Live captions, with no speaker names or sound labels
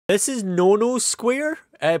This is No Square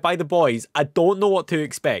by the boys. I don't know what to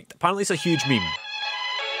expect. Apparently it's a huge meme.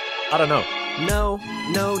 I don't know. No,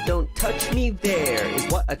 no, don't touch me there is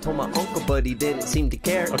what I told my uncle, but he didn't seem to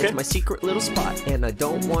care. Okay. It's my secret little spot, and I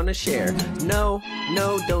don't want to share. No,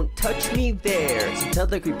 no, don't touch me there. So tell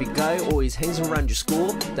the creepy guy who always hangs around your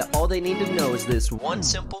school that all they need to know is this one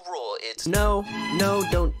simple rule. It's no, no,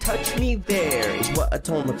 don't touch me there is what I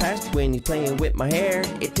told my pastor when he's playing with my hair.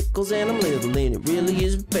 It tickles and I'm little and it really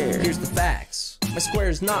isn't fair. Here's the facts. My square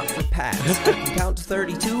is not for pats. I can count to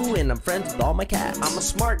 32 and I'm friends with all my cats. I'm a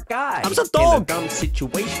smart guy. I'm a dog. In a dumb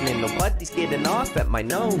situation and nobody's getting off at my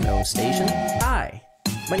no-no station. Hi,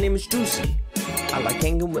 my name is Juicy. I like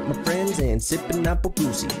hanging with my friends and sipping apple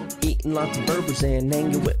goosey. Eating lots of burgers and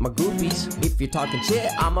hanging with my groupies. If you're talking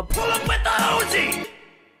shit, I'ma pull up with the Uzi.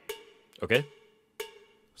 Okay.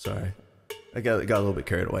 Sorry. I got a little bit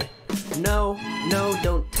carried away. No, no,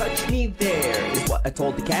 don't touch me there is what I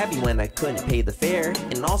told the cabbie when I couldn't pay the fare.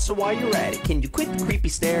 And also while you're at it, can you quit the creepy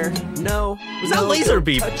stare? No, was that no, laser don't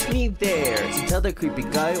beam? Touch me there. So tell the creepy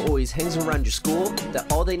guy who always hangs around your school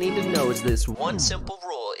that all they need to know is this one simple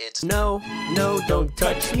rule. It's no, no, don't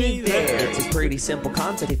touch me there. It's a pretty simple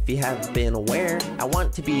concept if you haven't been aware. I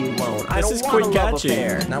want to be alone. I don't want a love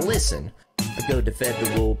affair. Now listen. I go to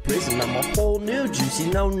federal prison, I'm a whole new Juicy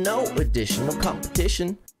no edition, no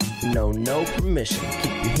competition, no permission.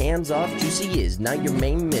 Keep your hands off, Juicy is now your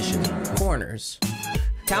main mission. Corners,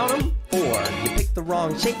 count 'em, 4. You picked the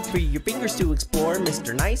wrong shape for your fingers to explore,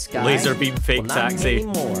 Mr. Nice Guy. Laser beam fake well, not taxi.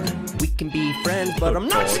 anymore. We can be friends, but I'm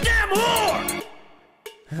not your damn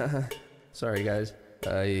whore! Sorry guys.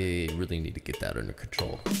 I really need to get that under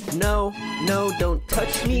control. No, no, don't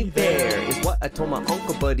touch me there is what I told my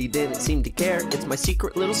uncle, but he didn't seem to care. It's my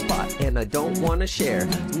secret little spot, and I don't want to share.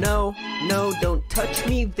 No, no, don't touch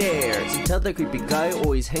me there. So tell the creepy guy who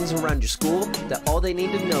always hangs around your school that all they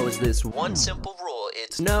need to know is this one simple rule.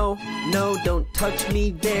 It's no, no, don't touch me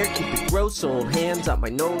there. Keep your gross old hands out my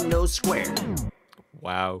no square.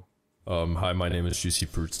 Wow. Hi, my name is Juicy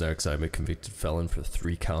Fruit Snacks. I'm a convicted felon for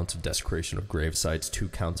 3 counts of desecration of gravesites, 2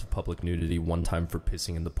 counts of public nudity, 1 time for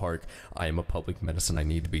pissing in the park. I am a public menace and I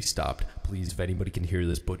need to be stopped. Please, if anybody can hear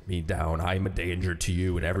this, put me down. I am a danger to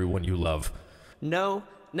you and everyone you love. No,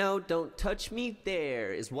 no, don't touch me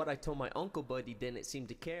there is what I told my uncle, but he didn't seem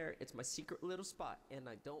to care. It's my secret little spot, and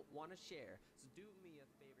I don't want to share. So do me a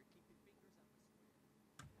favor, keep your fingers on.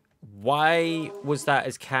 Why was that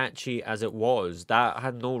as catchy as it was? That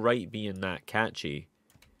had no right being that catchy.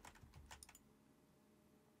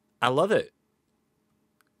 I love it.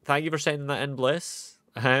 Thank you for sending that in, Bliss.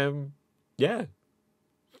 Yeah.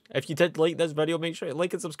 If you did like this video, make sure to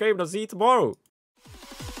like and subscribe, and I'll see you tomorrow.